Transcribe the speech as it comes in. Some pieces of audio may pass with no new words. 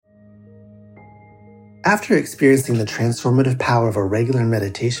After experiencing the transformative power of a regular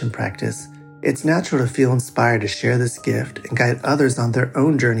meditation practice, it's natural to feel inspired to share this gift and guide others on their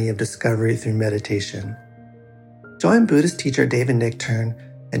own journey of discovery through meditation. Join Buddhist teacher David Nichtern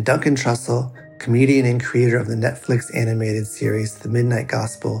and Duncan Trussell, comedian and creator of the Netflix animated series The Midnight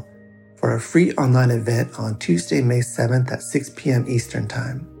Gospel, for a free online event on Tuesday, May 7th at 6 p.m. Eastern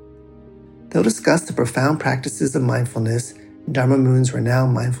Time. They'll discuss the profound practices of mindfulness in Dharma Moon's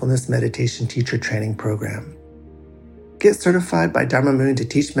renowned mindfulness meditation teacher training program. Get certified by Dharma Moon to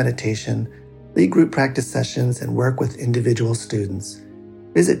teach meditation, lead group practice sessions, and work with individual students.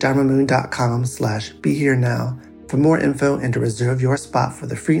 Visit dharmamoon.com/beherenow for more info and to reserve your spot for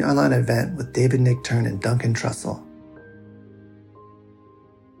the free online event with David Nichtern and Duncan Trussell.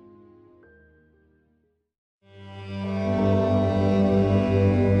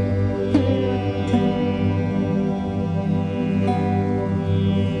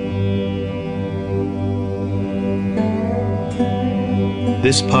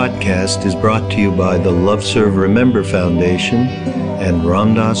 This podcast is brought to you by the Love Serve Remember Foundation and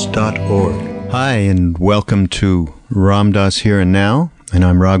Ramdas.org. Hi, and welcome to Ram Dass Here and Now, and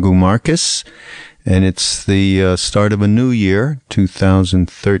I'm Raghu Marcus, and it's the start of a new year,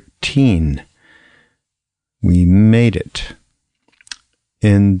 2013. We made it.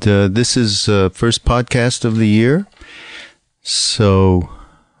 And this is first podcast of the year, so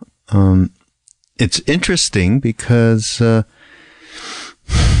it's interesting because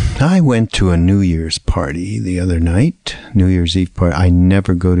I went to a New Year's party the other night, New Year's Eve party. I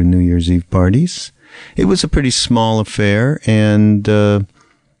never go to New Year's Eve parties. It was a pretty small affair and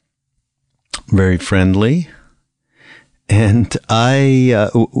very friendly. And I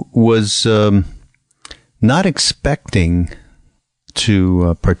was not expecting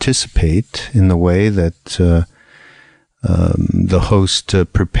to participate in the way that the host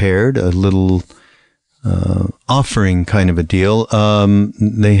prepared a little offering kind of a deal.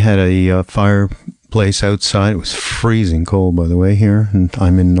 They had a fireplace outside. It was freezing cold, by the way, here, and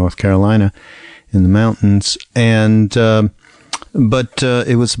I'm in North Carolina in the mountains. And but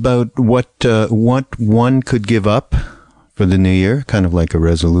it was about what one could give up for the new year, kind of like a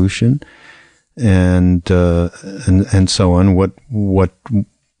resolution, and so on. What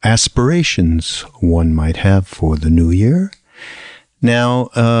aspirations one might have for the new year.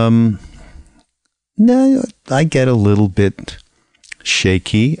 Now, I get a little bit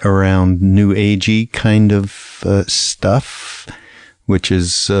shaky around new agey kind of stuff, which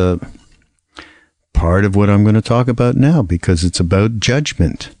is part of what I'm going to talk about now, because it's about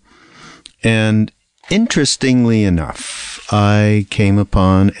judgment. And interestingly enough, I came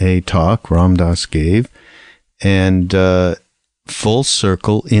upon a talk Ram Dass gave, and full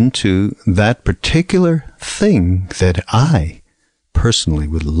circle into that particular thing that I personally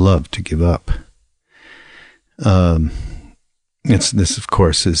would love to give up. This, of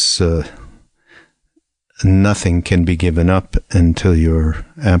course, is nothing can be given up until you're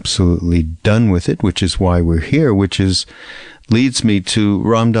absolutely done with it, which is why we're here, leads me to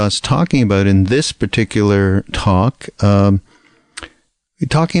Ram Dass talking about in this particular talk, talking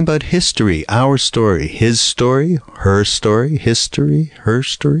about history, our story, his story, her story, history, her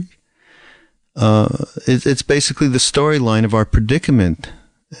story. It's basically the storyline of our predicament,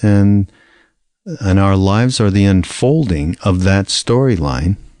 and our lives are the unfolding of that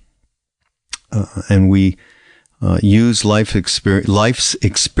storyline. And we use life's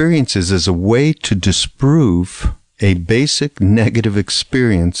experiences as a way to disprove a basic negative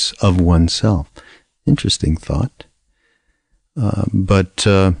experience of oneself. Interesting thought. But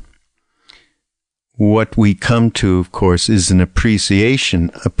what we come to, of course, is an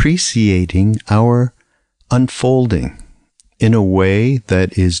appreciating our unfolding in a way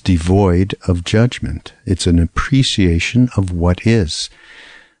that is devoid of judgment. It's an appreciation of what is.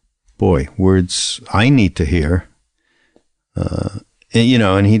 Boy, words I need to hear.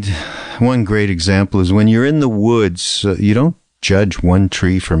 And one great example is when you're in the woods, you don't judge one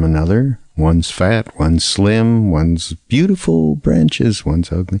tree from another. One's fat, one's slim, one's beautiful branches,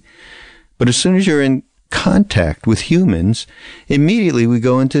 one's ugly. But as soon as you're in contact with humans, immediately we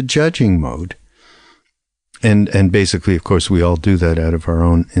go into judging mode. And basically, of course, we all do that out of our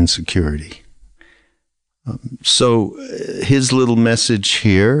own insecurity. So his little message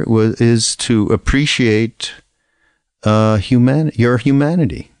here is to appreciate your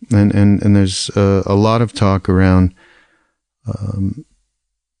humanity. And there's a lot of talk around.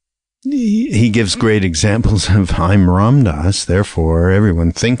 He gives great examples of I'm Ram Dass, therefore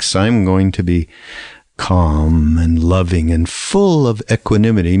everyone thinks I'm going to be calm and loving and full of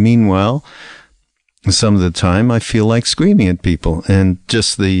equanimity. Meanwhile, some of the time I feel like screaming at people, and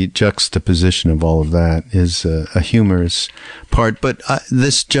just the juxtaposition of all of that is a humorous part. But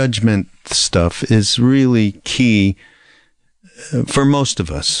this judgment stuff is really key for most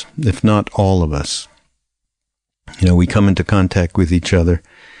of us, if not all of us. We come into contact with each other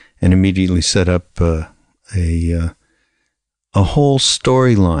and immediately set up a whole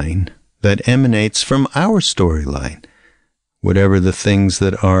storyline that emanates from our storyline. Whatever the things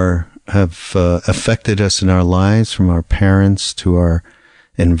that have affected us in our lives, from our parents to our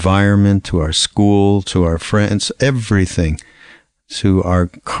environment, to our school, to our friends, everything, to our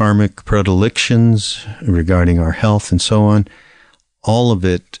karmic predilections regarding our health and so on, all of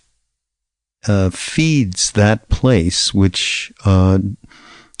it feeds that place which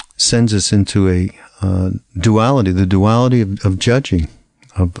sends us into a duality, the duality of judging,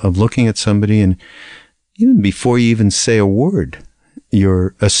 of looking at somebody, and even before you even say a word,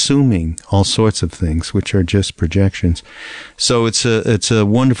 you're assuming all sorts of things, which are just projections. So it's a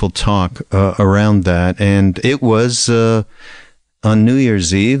wonderful talk around that. And it was on New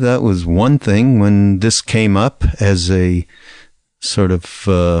Year's Eve. That was one thing when this came up as a sort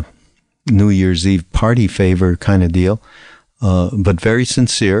of New Year's Eve party favor kind of deal, but very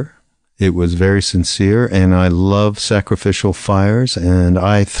sincere. It was very sincere, and I love sacrificial fires, and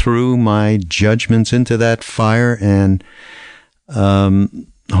I threw my judgments into that fire and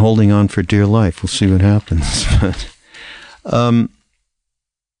holding on for dear life. We'll see what happens.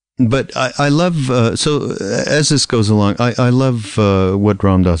 But I love, so as this goes along, I love what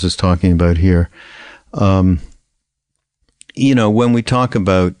Ram Dass is talking about here. When we talk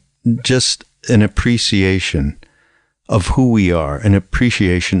about just an appreciation of who we are, an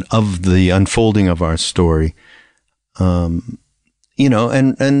appreciation of the unfolding of our story, and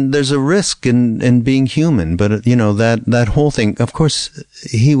there's a risk in being human, but that whole thing, of course,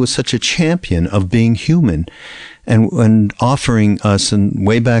 he was such a champion of being human and offering us, and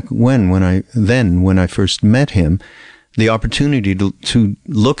way back when I first met him, the opportunity to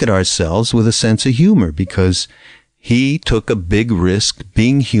look at ourselves with a sense of humor, because he took a big risk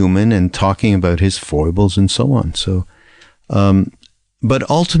being human and talking about his foibles and so on. So, but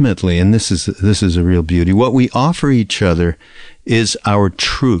ultimately, and this is a real beauty, what we offer each other is our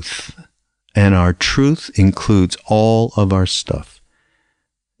truth, and our truth includes all of our stuff.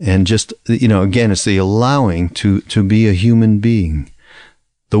 And just, again, it's the allowing to be a human being.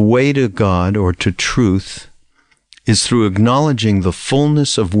 The way to God or to truth is through acknowledging the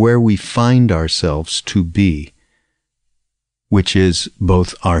fullness of where we find ourselves to be, which is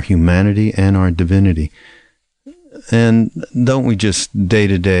both our humanity and our divinity. And don't we just day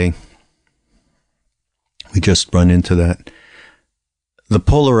to day, we just run into that? The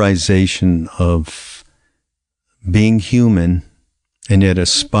polarization of being human and yet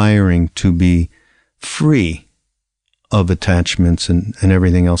aspiring to be free of attachments and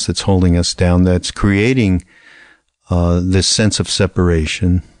everything else that's holding us down, that's creating this sense of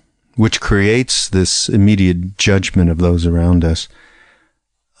separation, which creates this immediate judgment of those around us.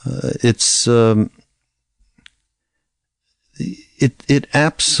 It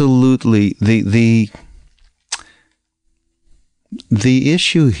absolutely, the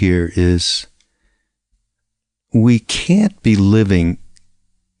issue here is we can't be living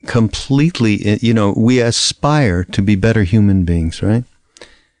completely, we aspire to be better human beings, right?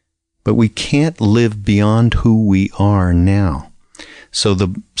 But we can't live beyond who we are now. So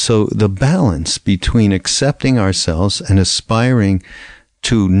the balance between accepting ourselves and aspiring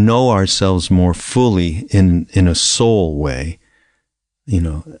to know ourselves more fully in a soul way,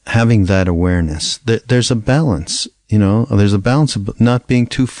 having that awareness, there's a balance, there's a balance of not being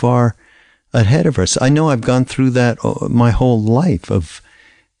too far ahead of us. I know I've gone through that my whole life of,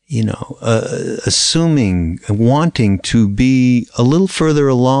 assuming, wanting to be a little further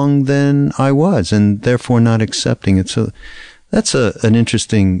along than I was, and therefore not accepting it. So that's an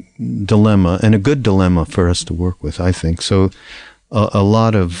interesting dilemma, and a good dilemma for us to work with, I think. So a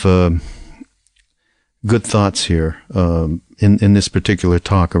lot of good thoughts here in this particular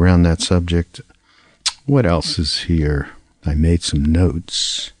talk around that subject. What else is here? I made some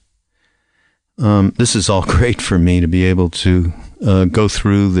notes. This is all great for me to be able to go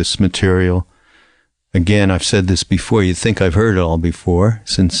through this material. Again, I've said this before. You'd think I've heard it all before,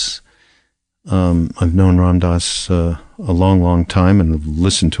 since I've known Ram Dass a long, long time and have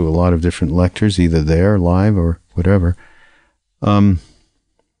listened to a lot of different lectures, either there, live, or whatever.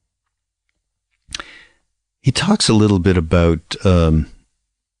 He talks a little bit about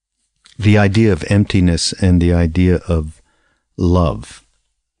the idea of emptiness and the idea of love.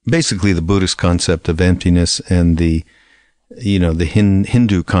 Basically, the Buddhist concept of emptiness and the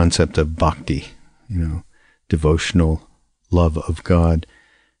Hindu concept of bhakti, devotional love of God.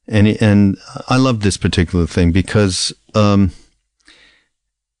 And I love this particular thing because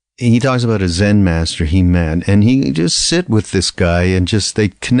he talks about a Zen master he met, and he just sit with this guy and just they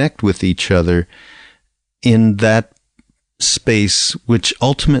connect with each other in that space, which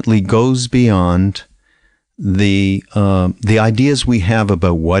ultimately goes beyond the ideas we have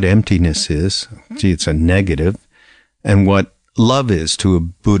about what emptiness is. Gee, it's a negative, and what love is to a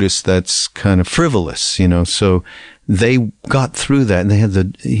Buddhist that's kind of frivolous, So they got through that, and they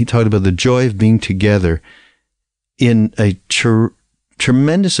had he talked about the joy of being together in a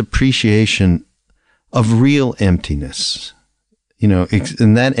tremendous appreciation of real emptiness,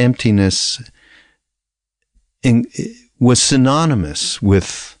 and that emptiness was synonymous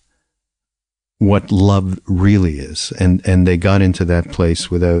with what love really is. And they got into that place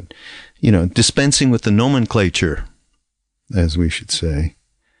without, dispensing with the nomenclature, as we should say.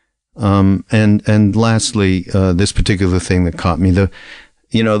 And lastly, this particular thing that caught me,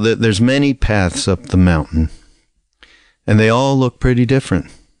 there's many paths up the mountain, and they all look pretty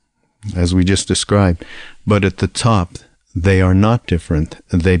different, as we just described. But at the top, they are not different.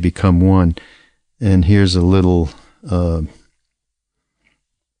 They become one. And here's a little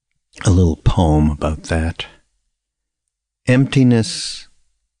poem about that. Emptiness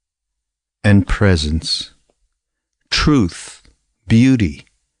and presence, truth, beauty,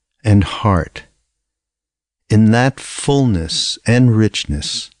 and heart. In that fullness and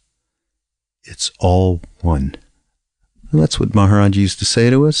richness, it's all one. And that's what Maharaj used to say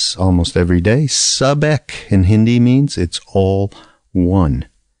to us almost every day. Sab ek in Hindi means it's all one.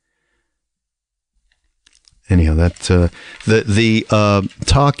 Anyhow, that the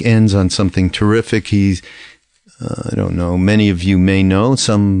talk ends on something terrific. He's I don't know. Many of you may know.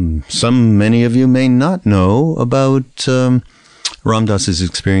 Many of you may not know about Ram Dass's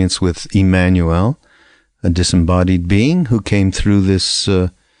experience with Emmanuel, a disembodied being who came through this.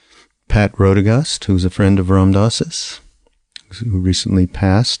 Pat Rodegast, who's a friend of Ram Dass's, who recently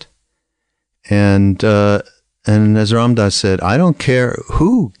passed, and as Ram Dass said, I don't care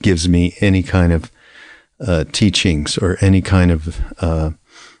who gives me any kind of teachings or any kind of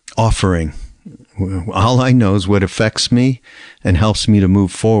offering. All I know is what affects me and helps me to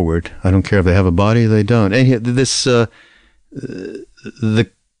move forward. I don't care if they have a body or they don't. And this,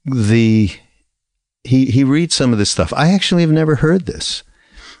 he reads some of this stuff. I actually have never heard this,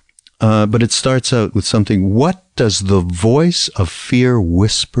 but it starts out with something. What does the voice of fear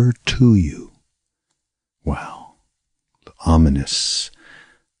whisper to you? Wow, ominous.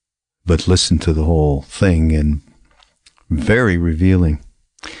 But listen to the whole thing, and very revealing.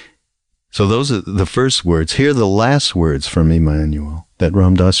 So those are the first words. Here are the last words from Emmanuel that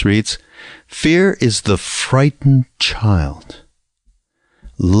Ram Dass reads. Fear is the frightened child.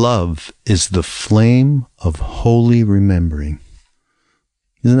 Love is the flame of holy remembering.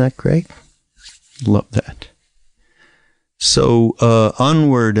 Isn't that great? Love that. So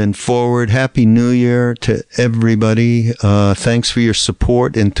onward and forward. Happy New Year to everybody. Thanks for your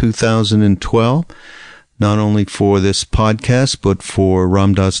support in 2012. Not only for this podcast, but for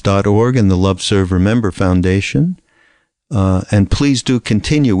ramdass.org and the Love Serve Remember Foundation. And please do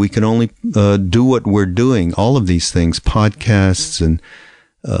continue. We can only do what we're doing, all of these things, podcasts and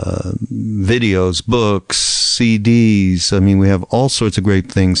videos, books, CDs. I mean, we have all sorts of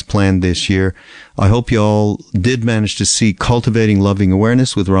great things planned this year. I hope you all did manage to see Cultivating Loving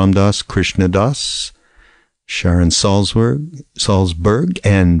Awareness with Ram Dass, Krishna Das, Sharon Salzberg,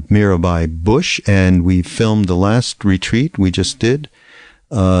 and Mirabai Bush. And we filmed the last retreat we just did,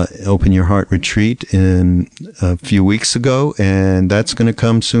 Open Your Heart retreat, in a few weeks ago, and that's going to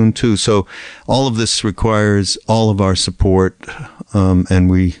come soon too. So all of this requires all of our support, and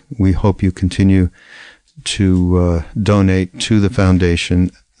we hope you continue to donate to the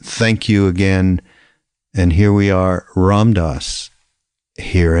foundation. Thank you again. And here we are, Ram Dass,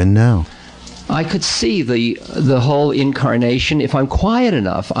 here and now. I could see the whole incarnation. If I'm quiet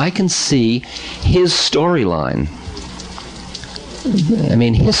enough, I can see his storyline. I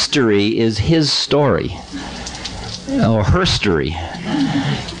mean, history is his story, or her story,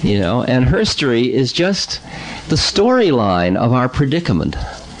 and her story is just the storyline of our predicament.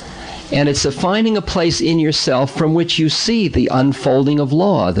 And it's finding a place in yourself from which you see the unfolding of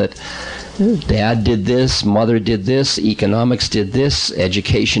law, that Dad did this, Mother did this, economics did this,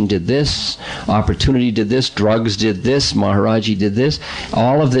 education did this, opportunity did this, drugs did this, Maharaji did this.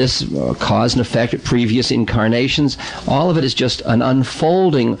 All of this, cause and effect, previous incarnations, all of it is just an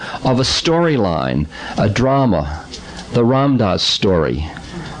unfolding of a storyline, a drama, the Ram Dass story.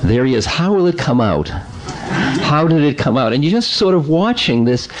 There he is. How will it come out? How did it come out? And you're just sort of watching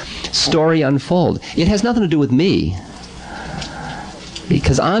this story unfold. It has nothing to do with me,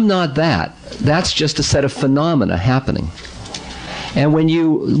 because I'm not that. That's just a set of phenomena happening. And when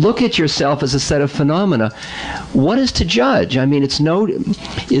you look at yourself as a set of phenomena, what is to judge? I mean,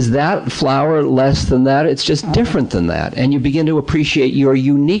 is that flower less than that? It's just different than that. And you begin to appreciate your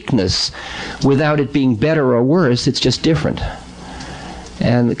uniqueness without it being better or worse. It's just different.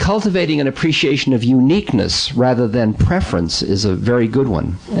 And cultivating an appreciation of uniqueness rather than preference is a very good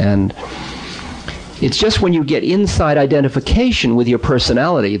one. And it's just when you get inside identification with your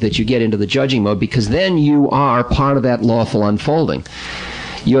personality that you get into the judging mode, because then you are part of that lawful unfolding.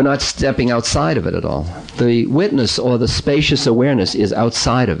 You're not stepping outside of it at all. The witness or the spacious awareness is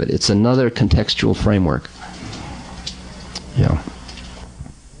outside of it. It's another contextual framework. Yeah.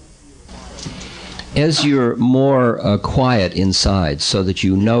 As you're more quiet inside, so that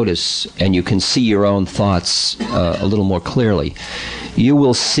you notice and you can see your own thoughts a little more clearly, you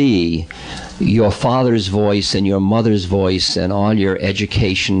will see your father's voice and your mother's voice and all your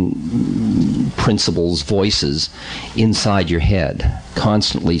education principles' voices inside your head,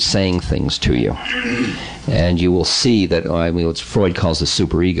 constantly saying things to you. And you will see that, what Freud calls the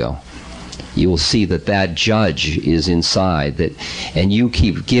superego. You will see that that judge is inside, and you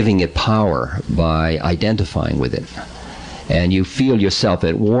keep giving it power by identifying with it. And you feel yourself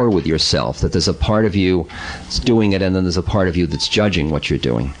at war with yourself, that there's a part of you that's doing it, and then there's a part of you that's judging what you're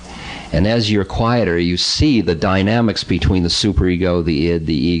doing. And as you're quieter, you see the dynamics between the superego, the id,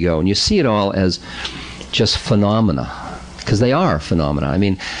 the ego, and you see it all as just phenomena, because they are phenomena. I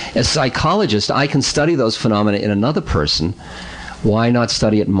mean, as a psychologist, I can study those phenomena in another person. Why not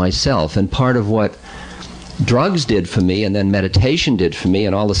study it in myself? And part of what drugs did for me, and then meditation did for me,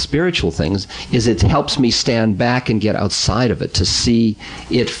 and all the spiritual things, is it helps me stand back and get outside of it, to see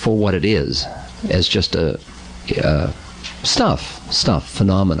it for what it is, as just a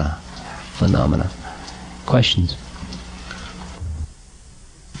phenomena. Questions?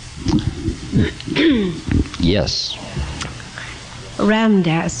 Yes. Ram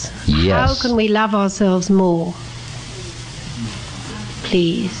Dass. Yes. How can we love ourselves more?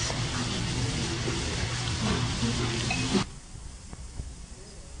 Please.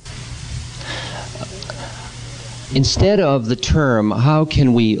 Instead of the term, how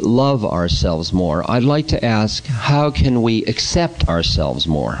can we love ourselves more, I'd like to ask, how can we accept ourselves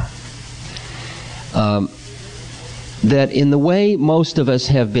more? That in the way most of us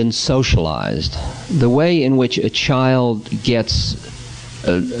have been socialized, the way in which a child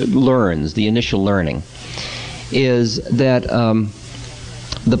learns, the initial learning, is that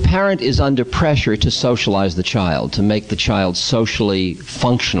the parent is under pressure to socialize the child, to make the child socially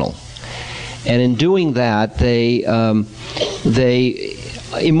functional. And in doing that, they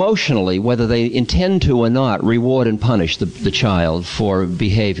emotionally, whether they intend to or not, reward and punish the child for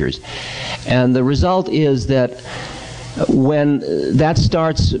behaviors. And the result is that when that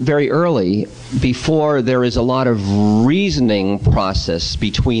starts very early, before there is a lot of reasoning process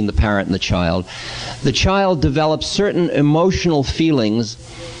between the parent and the child develops certain emotional feelings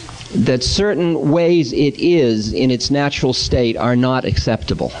that certain ways it is in its natural state are not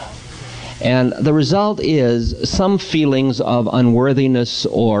acceptable. And the result is some feelings of unworthiness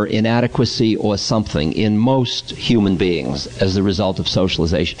or inadequacy or something in most human beings as the result of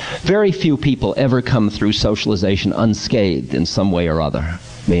socialization. Very few people ever come through socialization unscathed in some way or other. I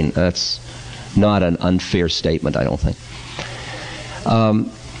mean, that's not an unfair statement, I don't think.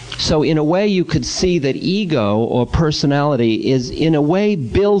 So in a way you could see that ego or personality is in a way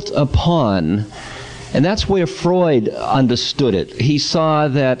built upon, and that's where Freud understood it. He saw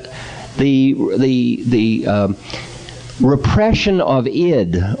that the repression of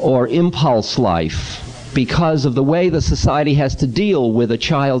id, or impulse life, because of the way the society has to deal with a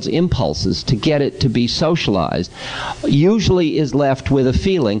child's impulses to get it to be socialized, usually is left with a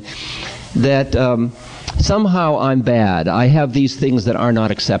feeling that somehow I'm bad. I have these things that are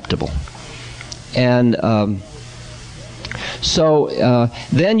not acceptable. And so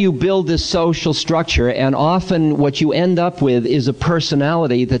then you build this social structure, and often what you end up with is a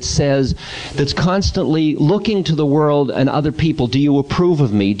personality that's constantly looking to the world and other people. Do you approve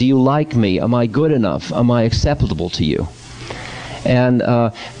of me? Do you like me? Am I good enough? Am I acceptable to you? And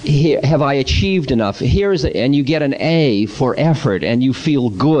have I achieved enough? And you get an A for effort, and you feel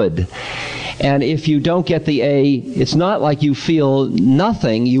good. And if you don't get the A, it's not like you feel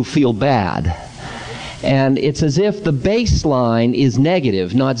nothing, you feel bad. And it's as if the baseline is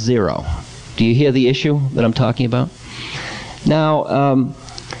negative, not zero. Do you hear the issue that I'm talking about? Now,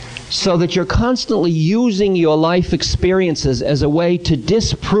 so that you're constantly using your life experiences as a way to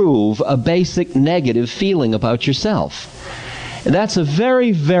disprove a basic negative feeling about yourself. And that's a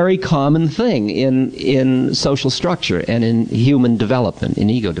very, very common thing in social structure and in human development, in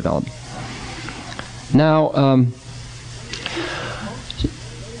ego development. Now,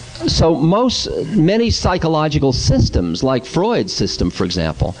 so many psychological systems, like Freud's system, for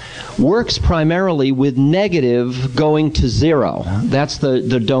example, works primarily with negative going to zero. That's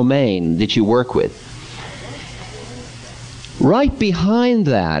the domain that you work with. Right behind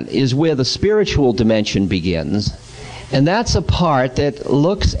that is where the spiritual dimension begins, and that's a part that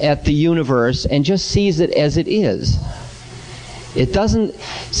looks at the universe and just sees it as it is. It doesn't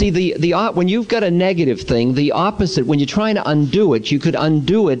see when you've got a negative thing, the opposite, when you're trying to undo it, you could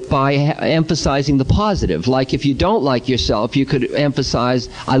undo it by emphasizing the positive. Like if you don't like yourself, you could emphasize,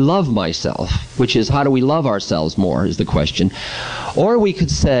 I love myself, which is, how do we love ourselves more, is the question. Or we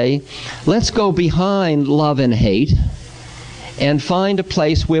could say, let's go behind love and hate and find a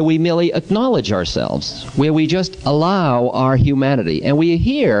place where we merely acknowledge ourselves, where we just allow our humanity. And we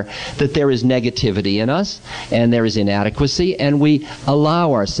hear that there is negativity in us, and there is inadequacy, and we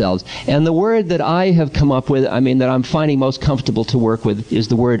allow ourselves. And the word that I have come up with, that I'm finding most comfortable to work with, is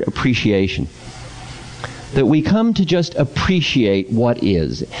the word appreciation. That we come to just appreciate what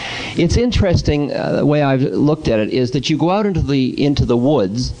is. It's interesting, the way I've looked at it is that you go out into the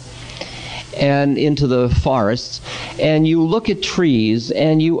woods, and into the forests, and you look at trees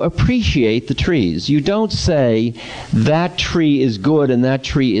and you appreciate the trees. You don't say that tree is good and that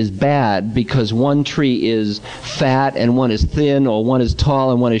tree is bad because one tree is fat and one is thin, or one is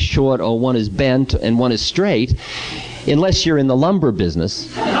tall and one is short, or one is bent and one is straight, unless you're in the lumber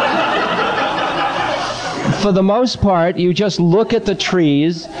business. For the most part, you just look at the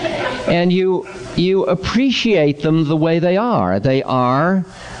trees and you appreciate them the way they are. They are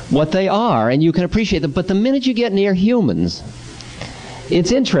what they are, and you can appreciate them. But the minute you get near humans,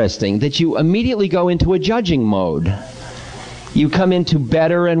 it's interesting that you immediately go into a judging mode. You come into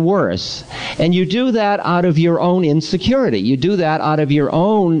better and worse. And you do that out of your own insecurity. You do that out of your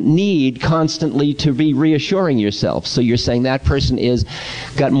own need constantly to be reassuring yourself. So you're saying that person is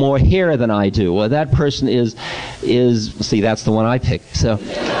got more hair than I do, or that person is see, that's the one I picked. So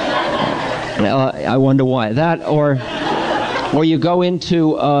I wonder why. That, or you go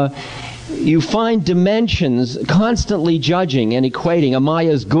into, you find dimensions constantly judging and equating. Am I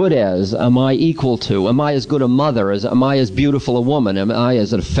as good as? Am I equal to? Am I as good a mother? Am I as beautiful a woman? Am I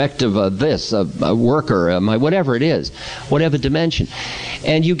as effective a worker? Am I whatever it is, whatever dimension.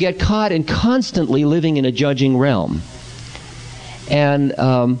 And you get caught in constantly living in a judging realm. And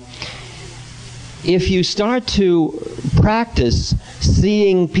if you start to practice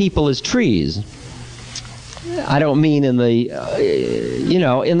seeing people as trees, I don't mean in the,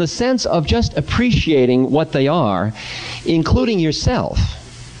 in the sense of just appreciating what they are, including yourself.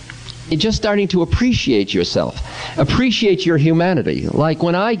 It's just starting to appreciate yourself. Appreciate your humanity. Like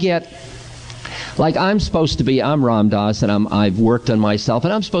when I'm supposed to be, I'm Ram Dass, and I've worked on myself,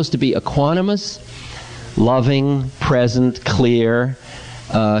 and I'm supposed to be equanimous, loving, present, clear,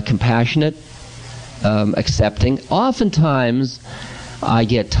 compassionate, accepting. Oftentimes, I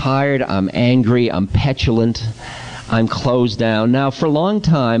get tired, I'm angry, I'm petulant, I'm closed down. Now, for a long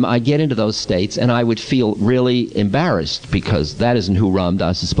time, I get into those states, and I would feel really embarrassed because that isn't who Ram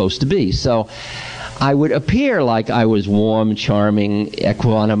Dass is supposed to be. So I would appear like I was warm, charming,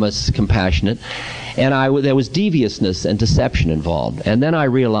 equanimous, compassionate, and there was deviousness and deception involved. And then I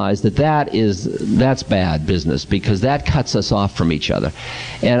realized that's bad business, because that cuts us off from each other.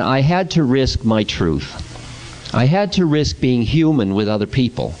 And I had to risk my truth. I had to risk being human with other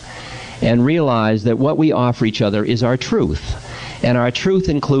people and realize that what we offer each other is our truth. And our truth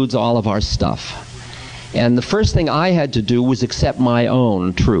includes all of our stuff. And the first thing I had to do was accept my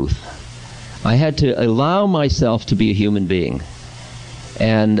own truth. I had to allow myself to be a human being.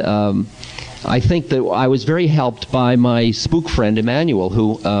 And I think that I was very helped by my spook friend Emmanuel,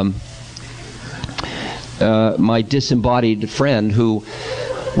 who, my disembodied friend, who,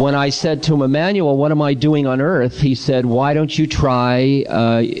 when I said to him, Emmanuel, what am I doing on Earth? He said, why don't you try,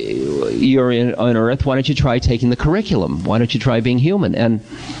 you're on Earth, why don't you try taking the curriculum? Why don't you try being human? And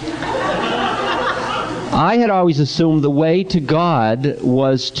I had always assumed the way to God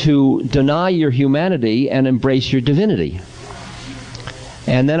was to deny your humanity and embrace your divinity.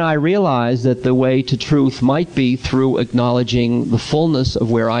 And then I realized that the way to truth might be through acknowledging the fullness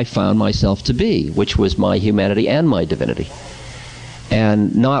of where I found myself to be, which was my humanity and my divinity.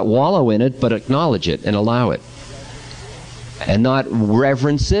 And not wallow in it, but acknowledge it and allow it. And not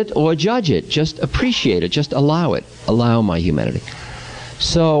reverence it or judge it. Just appreciate it. Just allow it. Allow my humanity.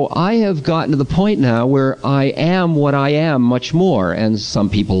 So I have gotten to the point now where I am what I am much more, and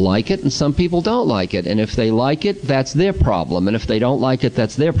some people like it and some people don't like it, and if they like it, that's their problem, and if they don't like it,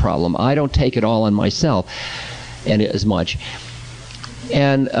 that's their problem. I don't take it all on myself and as much.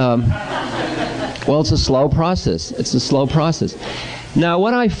 And well, it's a slow process. It's a slow process. Now,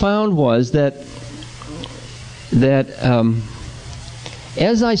 what I found was that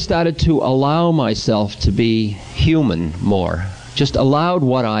as I started to allow myself to be human more, just allowed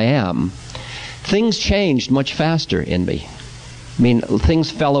what I am, things changed much faster in me. I mean, things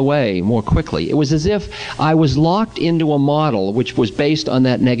fell away more quickly. It was as if I was locked into a model which was based on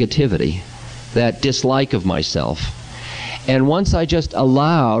that negativity, that dislike of myself. And once I just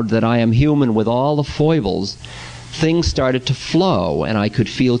allowed that I am human with all the foibles, things started to flow, and I could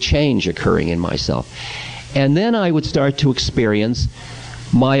feel change occurring in myself. And then I would start to experience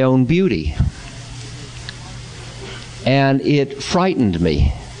my own beauty. And it frightened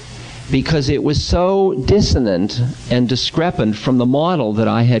me because it was so dissonant and discrepant from the model that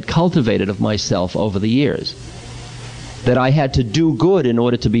I had cultivated of myself over the years, that I had to do good in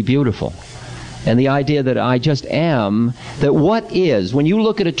order to be beautiful. And the idea that I just am, that what is, when you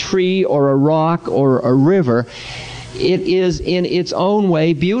look at a tree or a rock or a river, it is in its own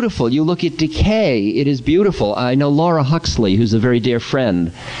way beautiful. You look at decay, it is beautiful. I know Laura Huxley, who's a very dear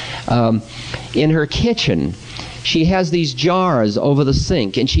friend. In her kitchen, she has these jars over the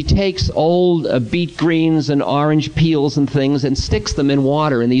sink, and she takes old beet greens and orange peels and things and sticks them in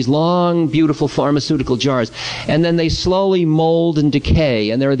water in these long, beautiful pharmaceutical jars. And then they slowly mold and decay,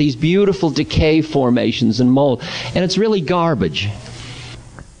 and there are these beautiful decay formations and mold. And it's really garbage.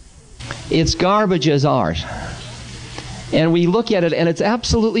 It's garbage as art. And we look at it, and it's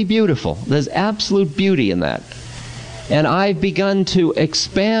absolutely beautiful. There's absolute beauty in that. And I've begun to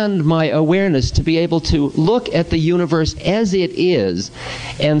expand my awareness to be able to look at the universe as it is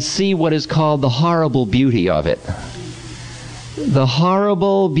and see what is called the horrible beauty of it. The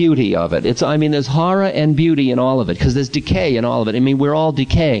horrible beauty of it. There's horror and beauty in all of it, because there's decay in all of it. I mean, we're all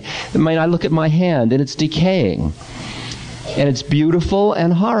decaying. I look at my hand, and it's decaying. And it's beautiful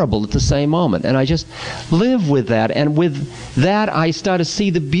and horrible at the same moment. And I just live with that. And with that, I start to see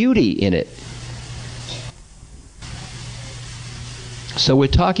the beauty in it. So we're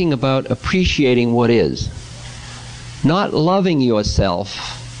talking about appreciating what is. Not loving yourself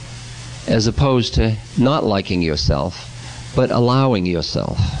as opposed to not liking yourself, but allowing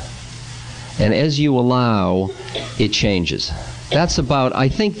yourself. And as you allow, it changes. I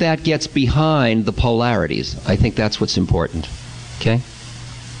think that gets behind the polarities. I think that's what's important. Okay?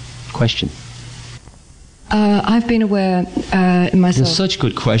 Question? I've been aware in myself... There's such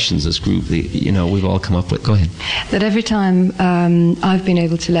good questions, this group, we've all come up with. Go ahead. That every time I've been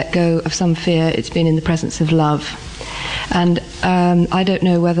able to let go of some fear, it's been in the presence of love. And I don't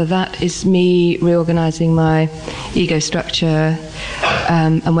know whether that is me reorganizing my ego structure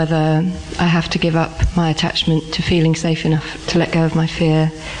and whether I have to give up my attachment to feeling safe enough to let go of my fear.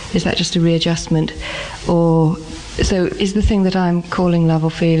 Is that just a readjustment? Or so is the thing that I'm calling love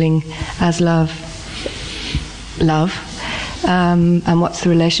or feeling as love, and what's the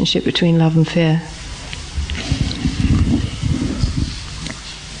relationship between love and fear?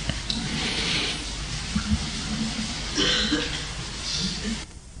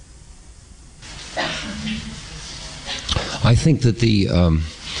 I think that the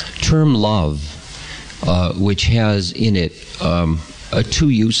term love, which has in it two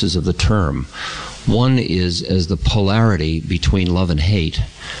uses of the term. One is as the polarity between love and hate,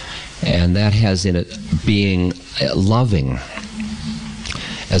 and that has in it being loving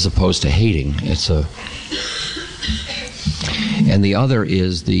as opposed to hating. And the other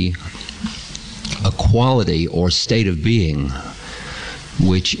is a quality or state of being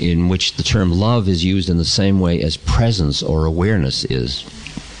in which the term love is used in the same way as presence or awareness is.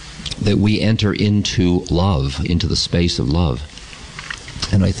 That we enter into love, into the space of love.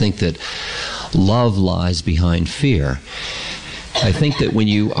 And I think that love lies behind fear. I think that when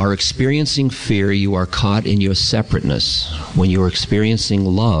you are experiencing fear, you are caught in your separateness. When you're experiencing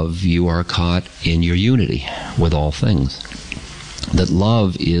love, you are caught in your unity with all things. That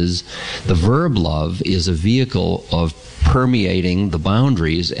the verb love is a vehicle of permeating the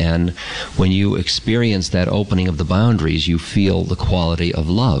boundaries, and when you experience that opening of the boundaries, you feel the quality of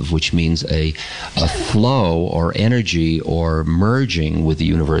love, which means a flow or energy or merging with the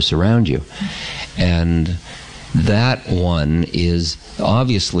universe around you. And that one is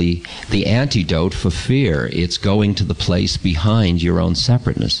obviously the antidote for fear. It's going to the place behind your own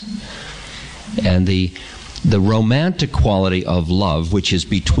separateness. And the romantic quality of love, which is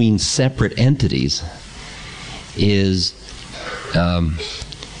between separate entities, is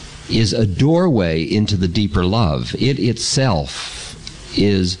is a doorway into the deeper love. It itself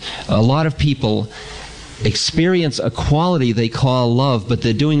is, a lot of people experience a quality they call love, but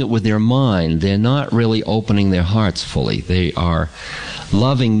they're doing it with their mind. They're not really opening their hearts fully. They are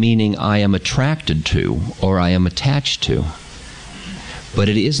loving, meaning I am attracted to or I am attached to. But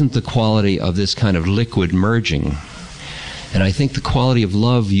it isn't the quality of this kind of liquid merging. And I think the quality of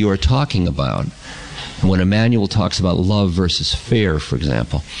love you are talking about, when Emmanuel talks about love versus fear, for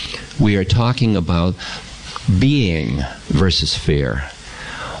example, we are talking about being versus fear,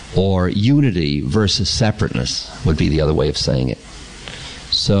 or unity versus separateness would be the other way of saying it.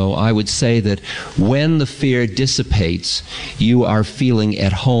 So I would say that when the fear dissipates, you are feeling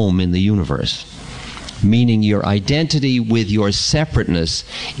at home in the universe, meaning your identity with your separateness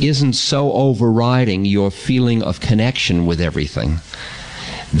isn't so overriding your feeling of connection with everything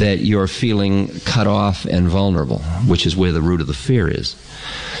that you're feeling cut off and vulnerable, which is where the root of the fear is.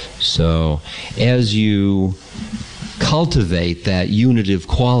 So as you cultivate that unitive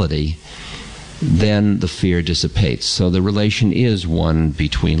quality, then the fear dissipates. So the relation is one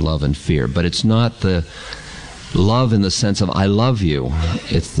between love and fear, but it's not the love in the sense of I love you.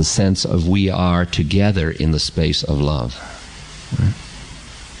 It's the sense of we are together in the space of love. Right?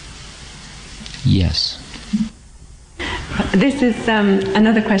 Yes. This is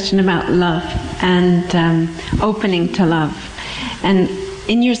another question about love and opening to love. And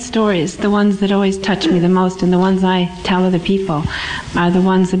in your stories, the ones that always touch me the most and the ones I tell other people are the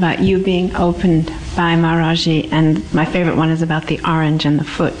ones about you being opened by Maharaji, and my favorite one is about the orange and the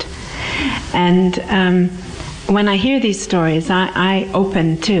foot. And when I hear these stories, I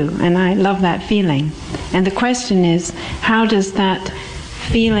open too, and I love that feeling. And the question is, how does that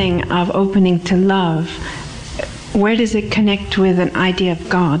feeling of opening to love, where does it connect with an idea of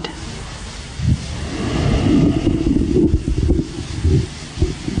God?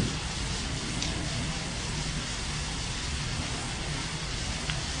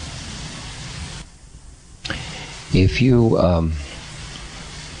 If you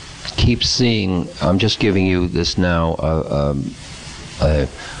keep seeing, I'm just giving you this now, a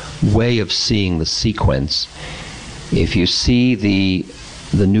way of seeing the sequence. If you see the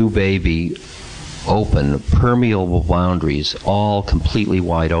new baby open, permeable boundaries, all completely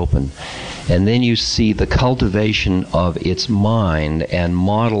wide open, and then you see the cultivation of its mind and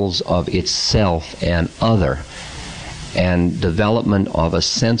models of itself and other, and development of a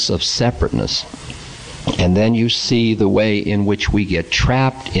sense of separateness. And then you see the way in which we get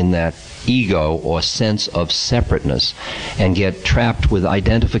trapped in that ego or sense of separateness and get trapped with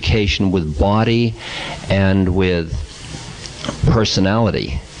identification with body and with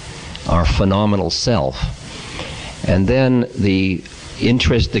personality, our phenomenal self. And then the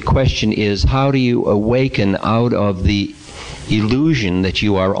question is, how do you awaken out of the illusion that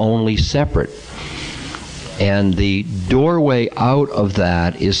you are only separate? And the doorway out of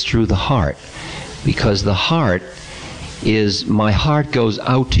that is through the heart. Because the heart is, my heart goes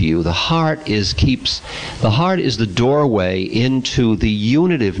out to you. The heart is the doorway into the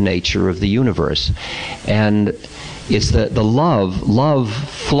unitive nature of the universe. And it's the love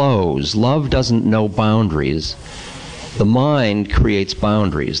flows. Love doesn't know boundaries. The mind creates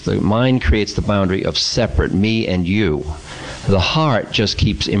boundaries. The mind creates the boundary of separate, me and you. The heart just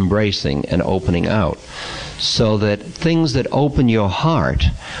keeps embracing and opening out. So that things that open your heart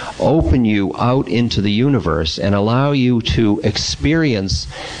open you out into the universe and allow you to experience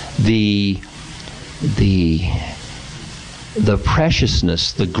the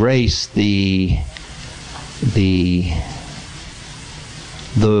preciousness, the grace, the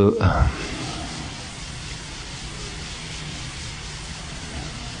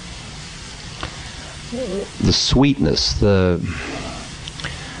sweetness, the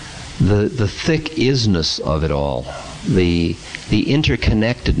thick isness of it all, the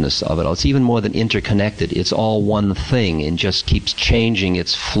interconnectedness of it all. It's even more than interconnected. It's all one thing and just keeps changing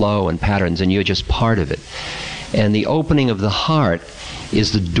its flow and patterns, and you're just part of it. And the opening of the heart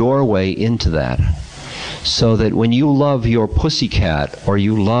is the doorway into that. So that when you love your pussycat, or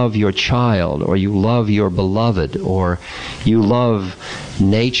you love your child, or you love your beloved, or you love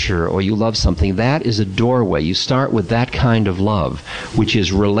nature, or you love something, that is a doorway. You start with that kind of love, which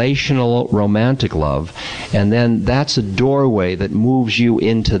is relational, romantic love, and then that's a doorway that moves you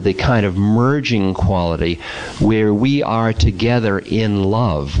into the kind of merging quality where we are together in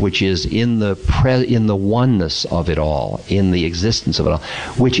love, which is in the oneness of it all, in the existence of it all,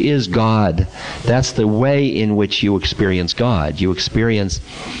 which is God. That's the way in which you experience God. You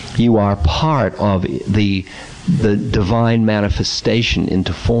are part of the divine manifestation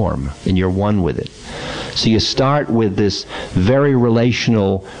into form, and you're one with it. So you start with this very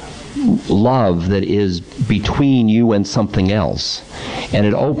relational love that is between you and something else, and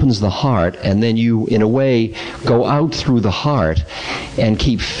it opens the heart, and then you, in a way, go out through the heart and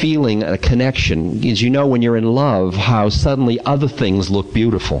keep feeling a connection. As you know, when you're in love, how suddenly other things look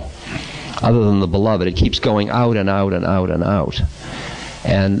beautiful other than the beloved. It keeps going out and out and out and out,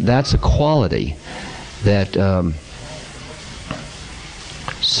 and that's a quality that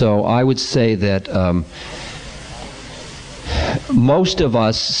so I would say that most of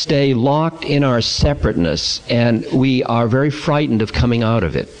us stay locked in our separateness, and we are very frightened of coming out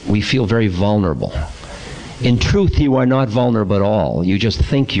of it. We feel very vulnerable. In truth, you are not vulnerable at all. You just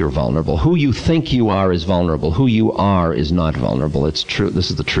think you're vulnerable. Who you think you are is vulnerable. Who you are is not vulnerable. It's true.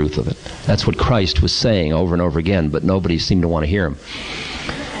 This is the truth of it. That's what Christ was saying over and over again, but nobody seemed to want to hear him.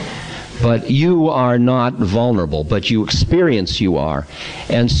 But you are not vulnerable, but you experience you are.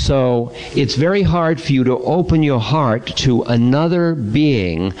 And so it's very hard for you to open your heart to another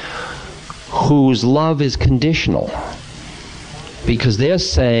being whose love is conditional. Because they're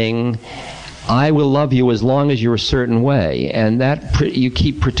saying, I will love you as long as you're a certain way, and that you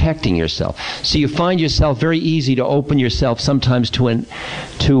keep protecting yourself. So you find yourself very easy to open yourself sometimes to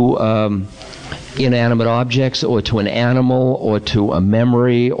inanimate objects, or to an animal, or to a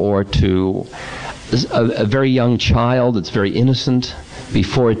memory, or to a very young child that's very innocent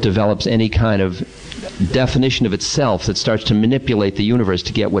before it develops any kind of definition of itself that starts to manipulate the universe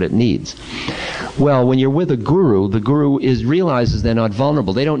to get what it needs. Well, when you're with a guru, the guru realizes they're not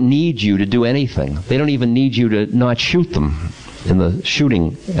vulnerable. They don't need you to do anything. They don't even need you to not shoot them in the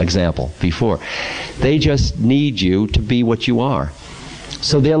shooting example before. They just need you to be what you are.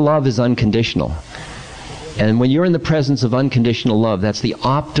 So their love is unconditional. And when you're in the presence of unconditional love, that's the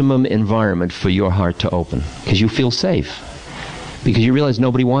optimum environment for your heart to open, because you feel safe, because you realize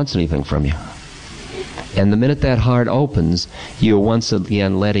nobody wants anything from you. And the minute that heart opens, you're once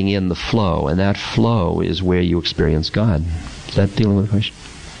again letting in the flow, and that flow is where you experience God. Is that dealing with the question?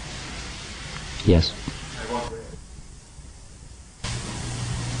 Yes.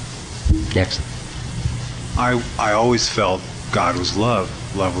 Next. I always felt God was love.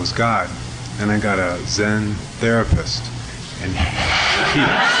 Love was God. And I got a Zen therapist. And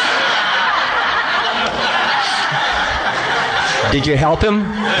Did you help him?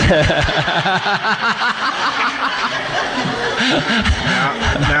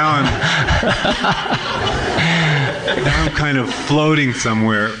 now I'm kind of floating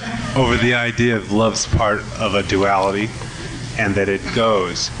somewhere over the idea of love's part of a duality, and that it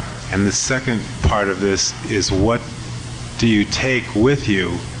goes. And the second part of this is, what do you take with you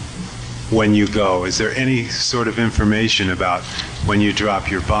when you go? Is there any sort of information about when you drop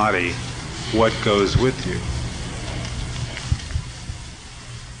your body, what goes with you?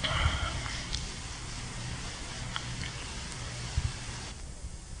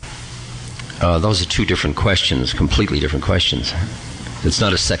 Those are two different questions, completely different questions. It's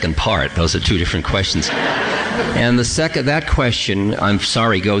not a second part. Those are two different questions. And that question, I'm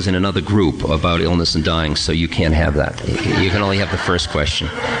sorry, goes in another group about illness and dying, so you can't have that. You can only have the first question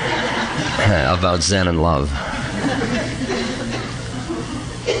about Zen and love.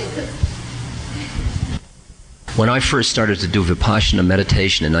 When I first started to do Vipassana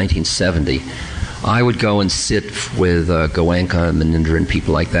meditation in 1970, I would go and sit with Goenka, Manindra, and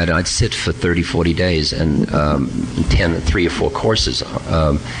people like that, and I'd sit for 30, 40 days and 3 or 4 courses.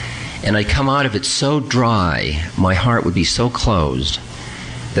 And I'd come out of it so dry, my heart would be so closed,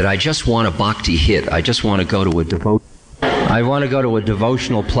 that I just want a bhakti hit. I just want to go to a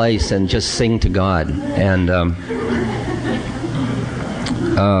devotional place and just sing to God. And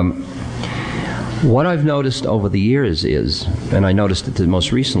what I've noticed over the years is, and I noticed it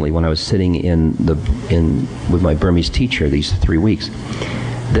most recently when I was sitting with my Burmese teacher these 3 weeks,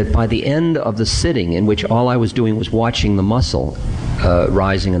 that by the end of the sitting, in which all I was doing was watching the muscle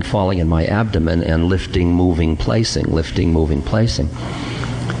rising and falling in my abdomen and lifting, moving, placing,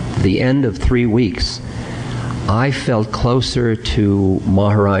 the end of 3 weeks, I felt closer to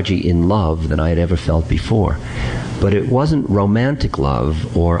Maharaji in love than I had ever felt before. But it wasn't romantic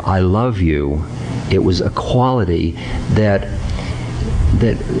love or I love you. It was a quality that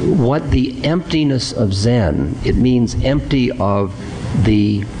what the emptiness of Zen, it means empty of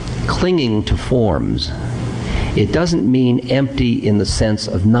the clinging to forms. It doesn't mean empty in the sense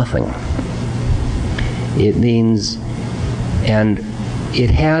of nothing. It means, and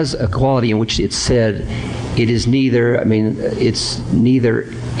it has a quality in which it said, it is neither, it's neither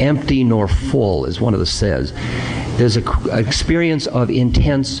empty nor full, as one of the says. There's an experience of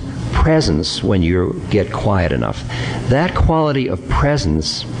intense presence when you get quiet enough. That quality of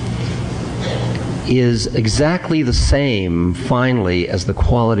presence is exactly the same, finally, as the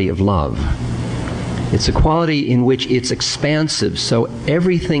quality of love. It's a quality in which it's expansive, so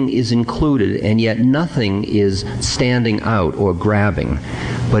everything is included, and yet nothing is standing out or grabbing,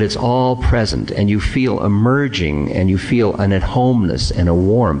 but it's all present, and you feel emerging, and you feel an at-homeness and a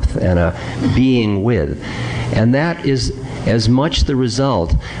warmth and a being with. And that is as much the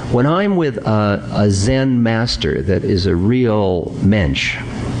result. When I'm with a Zen master that is a real mensch,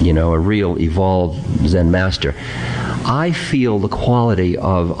 a real evolved Zen master, I feel the quality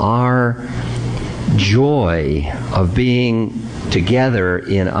of our joy of being together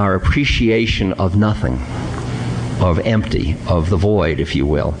in our appreciation of nothing, of empty, of the void, if you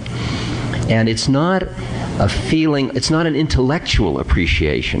will. And it's not a feeling, it's not an intellectual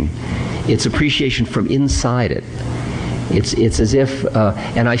appreciation. It's appreciation from inside it. It's as if,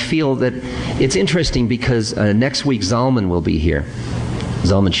 and I feel that it's interesting because next week Zalman will be here.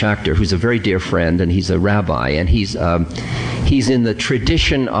 Zalman Schachter, who's a very dear friend, and he's a rabbi, and he's in the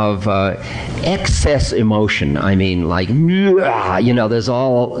tradition of excess emotion. I mean, like, it's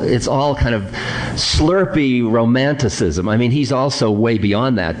all kind of slurpy romanticism. I mean, he's also way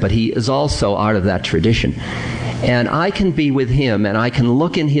beyond that, but he is also out of that tradition. And I can be with him, and I can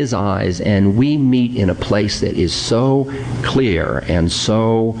look in his eyes, and we meet in a place that is so clear and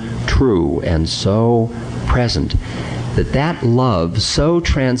so true and so present, that love so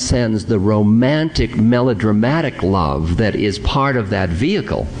transcends the romantic, melodramatic love that is part of that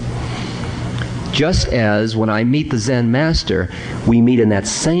vehicle. Just as when I meet the Zen master, we meet in that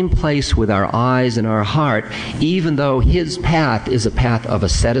same place with our eyes and our heart, even though his path is a path of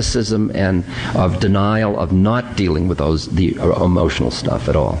asceticism and of denial, of not dealing with the emotional stuff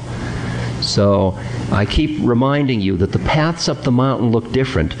at all. So I keep reminding you that the paths up the mountain look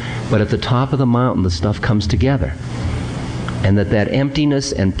different, but at the top of the mountain the stuff comes together. And that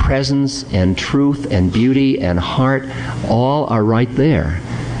emptiness and presence and truth and beauty and heart all are right there.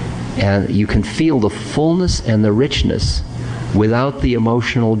 And you can feel the fullness and the richness without the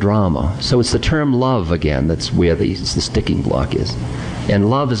emotional drama. So it's the term love again that's where the sticking block is. And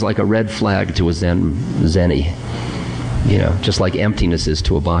love is like a red flag to a Zenny. Just like emptiness is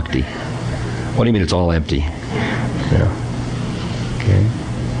to a Bhakti. What do you mean it's all empty? Okay.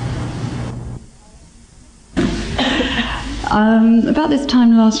 About this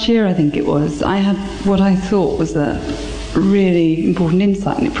time last year, I think it was, I had what I thought was a really important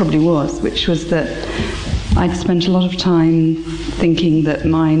insight, and it probably was, which was that I'd spent a lot of time thinking that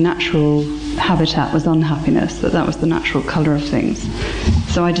my natural habitat was unhappiness, that was the natural colour of things.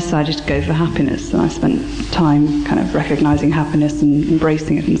 So I decided to go for happiness, and I spent time kind of recognising happiness and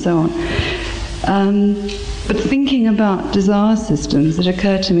embracing it and so on. But thinking about desire systems, it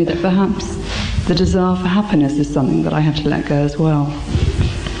occurred to me that perhaps the desire for happiness is something that I have to let go as well.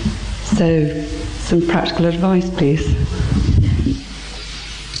 So, some practical advice, please.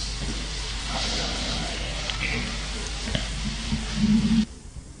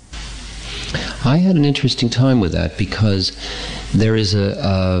 I had an interesting time with that because there is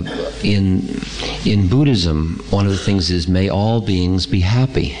in Buddhism, one of the things is may all beings be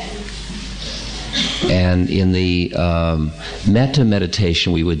happy. And in the metta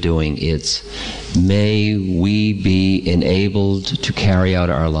meditation we were doing, it's may we be enabled to carry out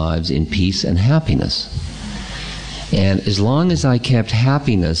our lives in peace and happiness. And as long as I kept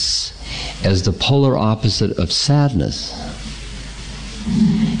happiness as the polar opposite of sadness,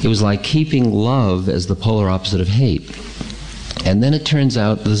 it was like keeping love as the polar opposite of hate. And then it turns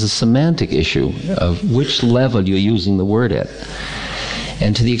out there's a semantic issue of which level you're using the word at.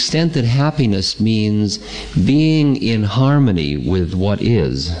 And to the extent that happiness means being in harmony with what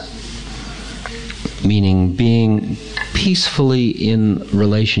is, meaning being peacefully in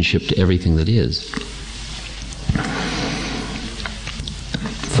relationship to everything that is,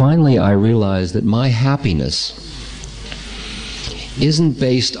 finally I realized that my happiness isn't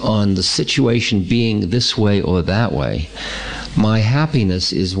based on the situation being this way or that way. My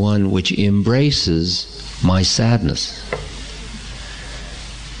happiness is one which embraces my sadness.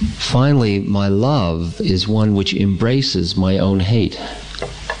 Finally, my love is one which embraces my own hate.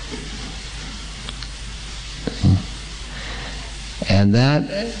 And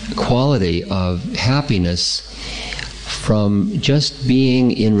that quality of happiness from just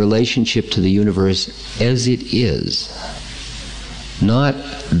being in relationship to the universe as it is, not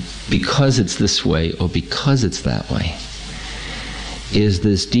because it's this way or because it's that way, is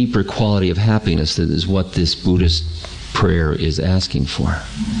this deeper quality of happiness that is what this Buddhist prayer is asking for.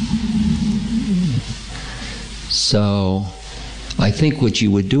 So I think what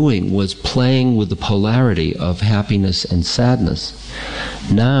you were doing was playing with the polarity of happiness and sadness.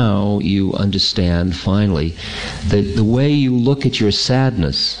 Now you understand, finally, that the way you look at your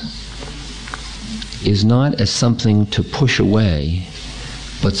sadness is not as something to push away,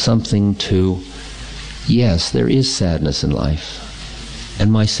 but something to, yes, there is sadness in life.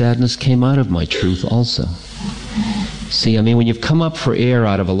 And my sadness came out of my truth also. See, I mean, when you've come up for air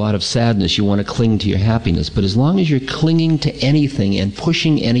out of a lot of sadness, you want to cling to your happiness. But as long as you're clinging to anything and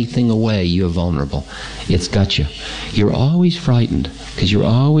pushing anything away, you're vulnerable. It's got you. You're always frightened because you're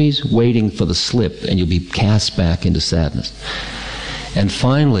always waiting for the slip and you'll be cast back into sadness. And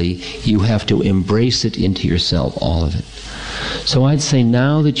finally, you have to embrace it into yourself, all of it. So I'd say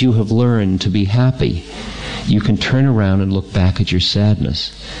now that you have learned to be happy, you can turn around and look back at your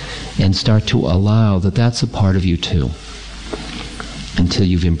sadness and start to allow that that's a part of you too, until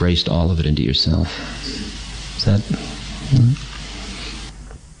you've embraced all of it into yourself. Is that...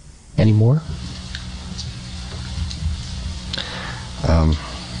 Any more?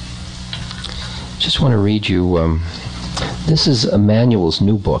 Just want to read you, this is Emmanuel's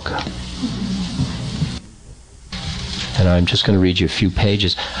new book. And I'm just going to read you a few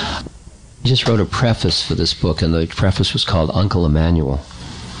pages. I just wrote a preface for this book, and the preface was called Uncle Emmanuel.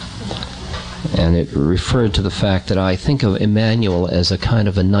 And it referred to the fact that I think of Emmanuel as a kind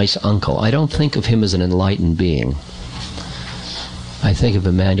of a nice uncle. I don't think of him as an enlightened being. I think of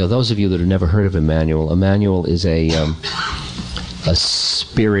Emmanuel, those of you that have never heard of Emmanuel, Emmanuel is a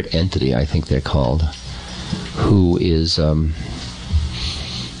spirit entity, I think they're called, who is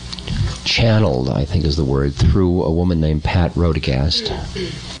channeled, I think is the word, through a woman named Pat Rodegast.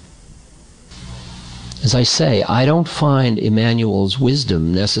 As I say, I don't find Emmanuel's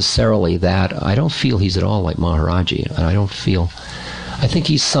wisdom necessarily that, I don't feel he's at all like Maharaji, and I think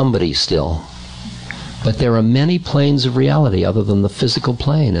he's somebody still. But there are many planes of reality other than the physical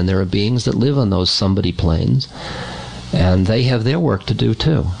plane, and there are beings that live on those somebody planes, and they have their work to do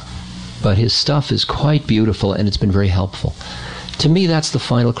too. But his stuff is quite beautiful, and it's been very helpful. To me, that's the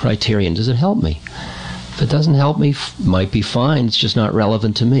final criterion. Does it help me? If it doesn't help me, might be fine, it's just not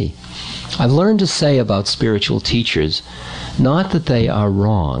relevant to me. I've learned to say about spiritual teachers, not that they are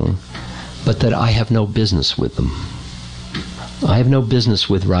wrong, but that I have no business with them. I have no business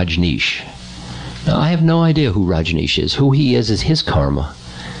with Rajneesh. Now, I have no idea who Rajneesh is. Who he is his karma.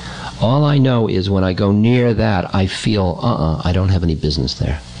 All I know is when I go near that, I feel, I don't have any business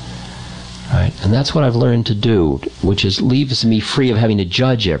there. Right? And that's what I've learned to do, which leaves me free of having to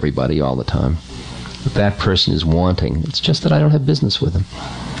judge everybody all the time. If that person is wanting, it's just that I don't have business with them.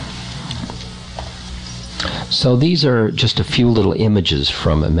 So these are just a few little images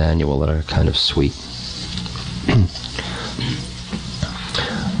from Emmanuel that are kind of sweet.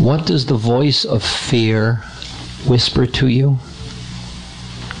 What does the voice of fear whisper to you?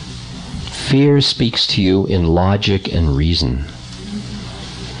 Fear speaks to you in logic and reason.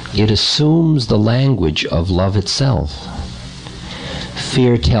 It assumes the language of love itself.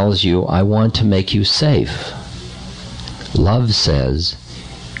 Fear tells you, I want to make you safe. Love says,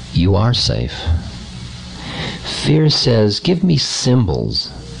 you are safe. Fear says, give me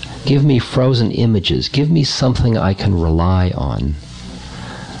symbols, give me frozen images, give me something I can rely on.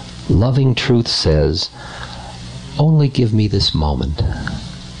 Loving truth says, only give me this moment.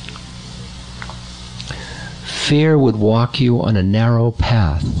 Fear would walk you on a narrow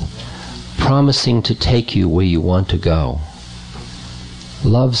path, promising to take you where you want to go.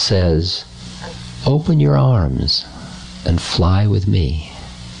 Love says, open your arms and fly with me.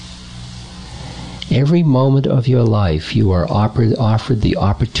 Every moment of your life you are offered the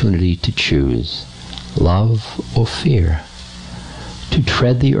opportunity to choose love or fear, to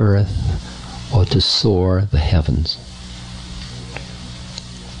tread the earth or to soar the heavens.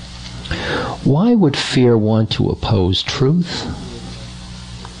 Why would fear want to oppose truth?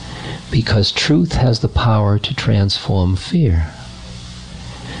 Because truth has the power to transform fear.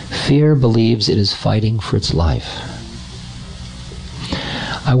 Fear believes it is fighting for its life.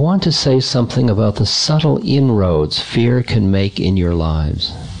 I want to say something about the subtle inroads fear can make in your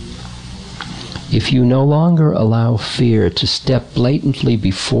lives. If you no longer allow fear to step blatantly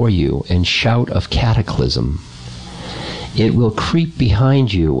before you and shout of cataclysm, it will creep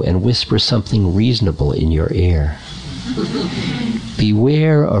behind you and whisper something reasonable in your ear.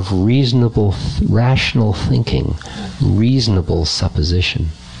 Beware of reasonable, rational thinking, reasonable supposition.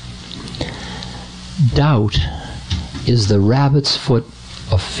 Doubt is the rabbit's foot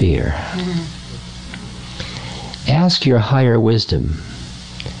of fear. Ask your higher wisdom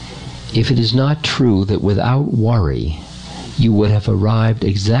if it is not true that without worry you would have arrived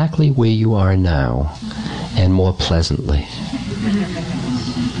exactly where you are now and more pleasantly.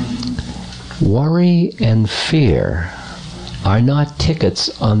 Worry and fear are not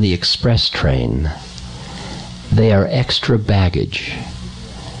tickets on the express train. They are extra baggage.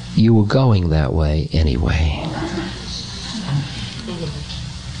 You were going that way anyway.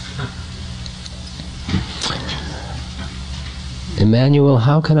 Emmanuel,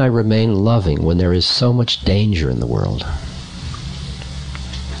 how can I remain loving when there is so much danger in the world?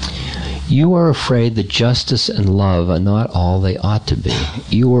 You are afraid that justice and love are not all they ought to be.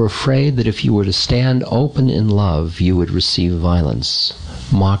 You are afraid that if you were to stand open in love, you would receive violence,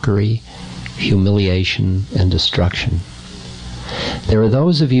 mockery, humiliation, and destruction. There are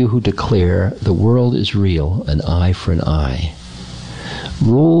those of you who declare the world is real, an eye for an eye.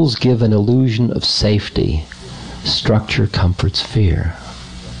 Rules give an illusion of safety. Structure comforts fear.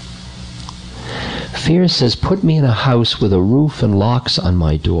 Fear says, put me in a house with a roof and locks on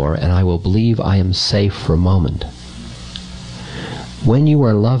my door, and I will believe I am safe for a moment. When you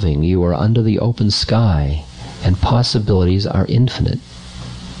are loving, you are under the open sky, and possibilities are infinite.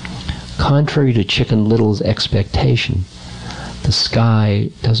 Contrary to Chicken Little's expectation, the sky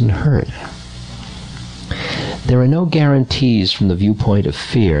doesn't hurt. There are no guarantees from the viewpoint of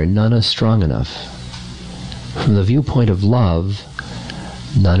fear. None are strong enough. From the viewpoint of love,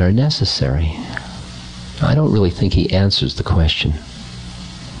 none are necessary. I don't really think he answers the question.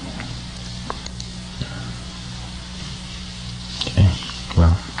 Okay,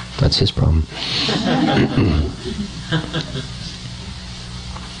 well, that's his problem.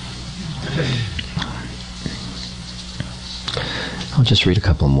 I'll just read a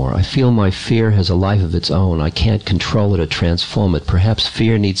couple more. I feel my fear has a life of its own. I can't control it or transform it. Perhaps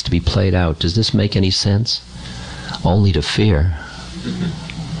fear needs to be played out. Does this make any sense? Only to fear.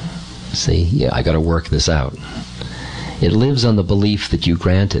 See, yeah, I got to work this out. It lives on the belief that you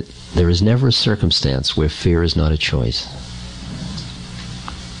grant it. There is never a circumstance where fear is not a choice.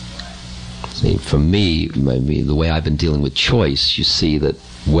 See, for me, the way I've been dealing with choice, you see that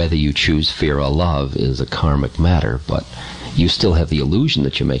whether you choose fear or love is a karmic matter, but you still have the illusion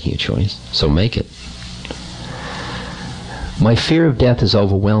that you're making a choice, so make it. My fear of death is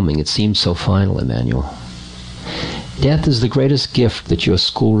overwhelming. It seems so final, Emmanuel. Death is the greatest gift that your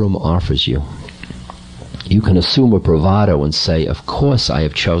schoolroom offers you. You can assume a bravado and say, of course I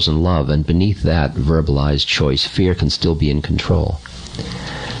have chosen love, and beneath that verbalized choice, fear can still be in control.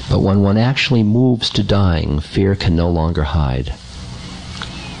 But when one actually moves to dying, fear can no longer hide.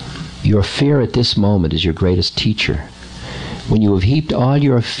 Your fear at this moment is your greatest teacher. When you have heaped all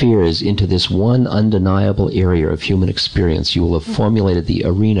your fears into this one undeniable area of human experience, you will have formulated the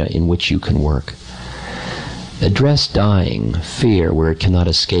arena in which you can work. Address dying, fear, where it cannot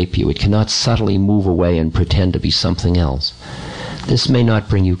escape you. It cannot subtly move away and pretend to be something else. This may not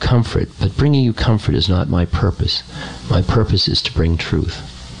bring you comfort, but bringing you comfort is not my purpose. My purpose is to bring truth.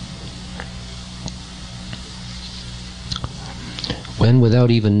 When, without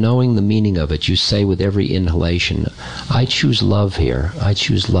even knowing the meaning of it, you say with every inhalation, I choose love here, I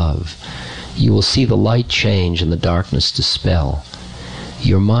choose love, you will see the light change and the darkness dispel.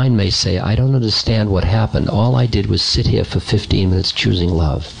 Your mind may say, I don't understand what happened. All I did was sit here for 15 minutes choosing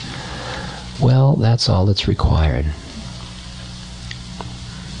love. Well, that's all that's required.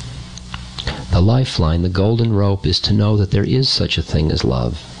 The lifeline, the golden rope, is to know that there is such a thing as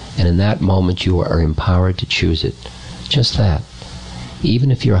love. And in that moment you are empowered to choose it. Just that. Even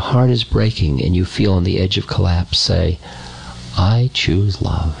if your heart is breaking and you feel on the edge of collapse, say, I choose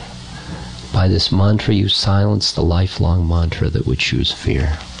love. By this mantra, you silence the lifelong mantra that would choose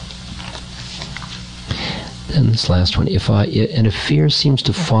fear. Then this last one, if fear seems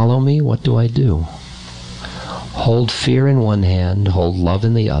to follow me, what do I do? Hold fear in one hand, hold love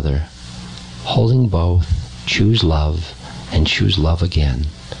in the other. Holding both, choose love, and choose love again.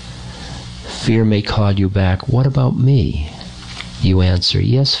 Fear may call you back, what about me? You answer,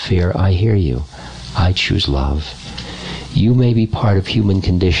 yes, fear, I hear you. I choose love. You may be part of human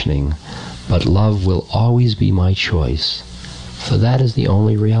conditioning, but love will always be my choice, for that is the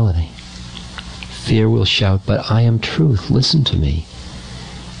only reality. Fear will shout, but I am truth, listen to me.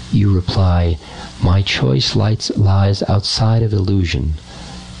 You reply, my choice lies outside of illusion,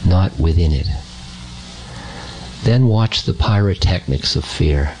 not within it. Then watch the pyrotechnics of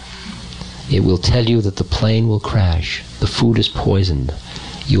fear. It will tell you that the plane will crash, the food is poisoned,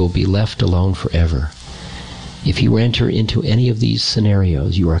 you will be left alone forever. If you enter into any of these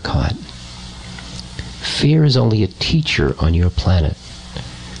scenarios, you are caught. Fear is only a teacher on your planet.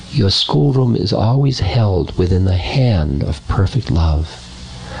 Your schoolroom is always held within the hand of perfect love.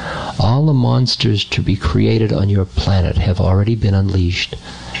 All the monsters to be created on your planet have already been unleashed,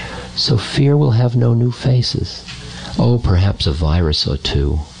 so fear will have no new faces. Oh, perhaps a virus or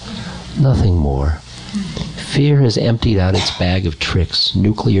two. Nothing more. Fear has emptied out its bag of tricks: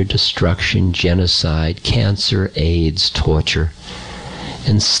 nuclear destruction, genocide, cancer, AIDS, torture.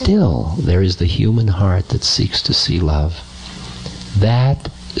 And still there is the human heart that seeks to see love. That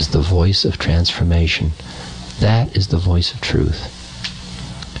is the voice of transformation. That is the voice of truth.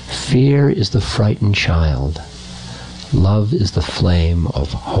 Fear is the frightened child. Love is the flame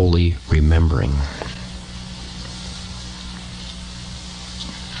of holy remembering.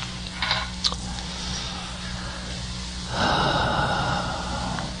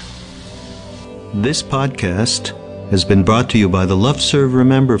 This podcast has been brought to you by the Love Serve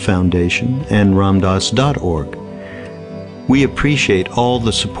Remember Foundation and Ramdas.org. We appreciate all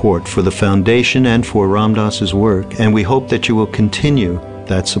the support for the foundation and for Ram Dass's work, and we hope that you will continue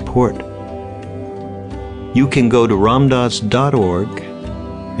that support. You can go to Ramdas.org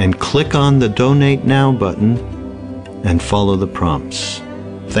and click on the Donate Now button and follow the prompts.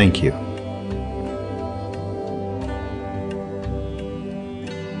 Thank you.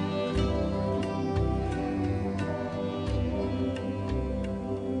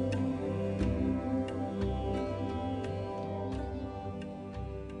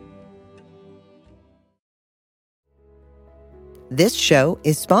 This show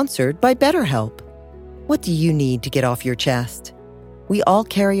is sponsored by BetterHelp. What do you need to get off your chest? We all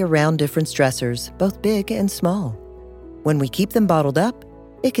carry around different stressors, both big and small. When we keep them bottled up,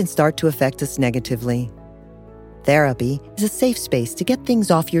 it can start to affect us negatively. Therapy is a safe space to get things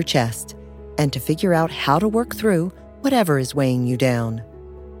off your chest and to figure out how to work through whatever is weighing you down.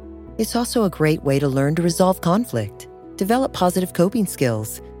 It's also a great way to learn to resolve conflict, develop positive coping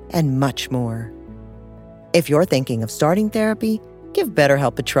skills, and much more. If you're thinking of starting therapy, give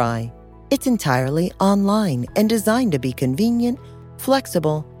BetterHelp a try. It's entirely online and designed to be convenient,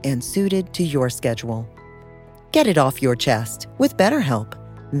 flexible, and suited to your schedule. Get it off your chest with BetterHelp.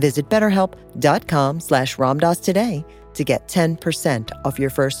 Visit BetterHelp.com/Ramdas today to get 10% off your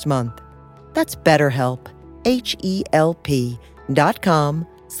first month. That's BetterHelp,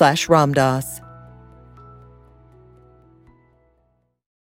 HELP.com/Ramdas.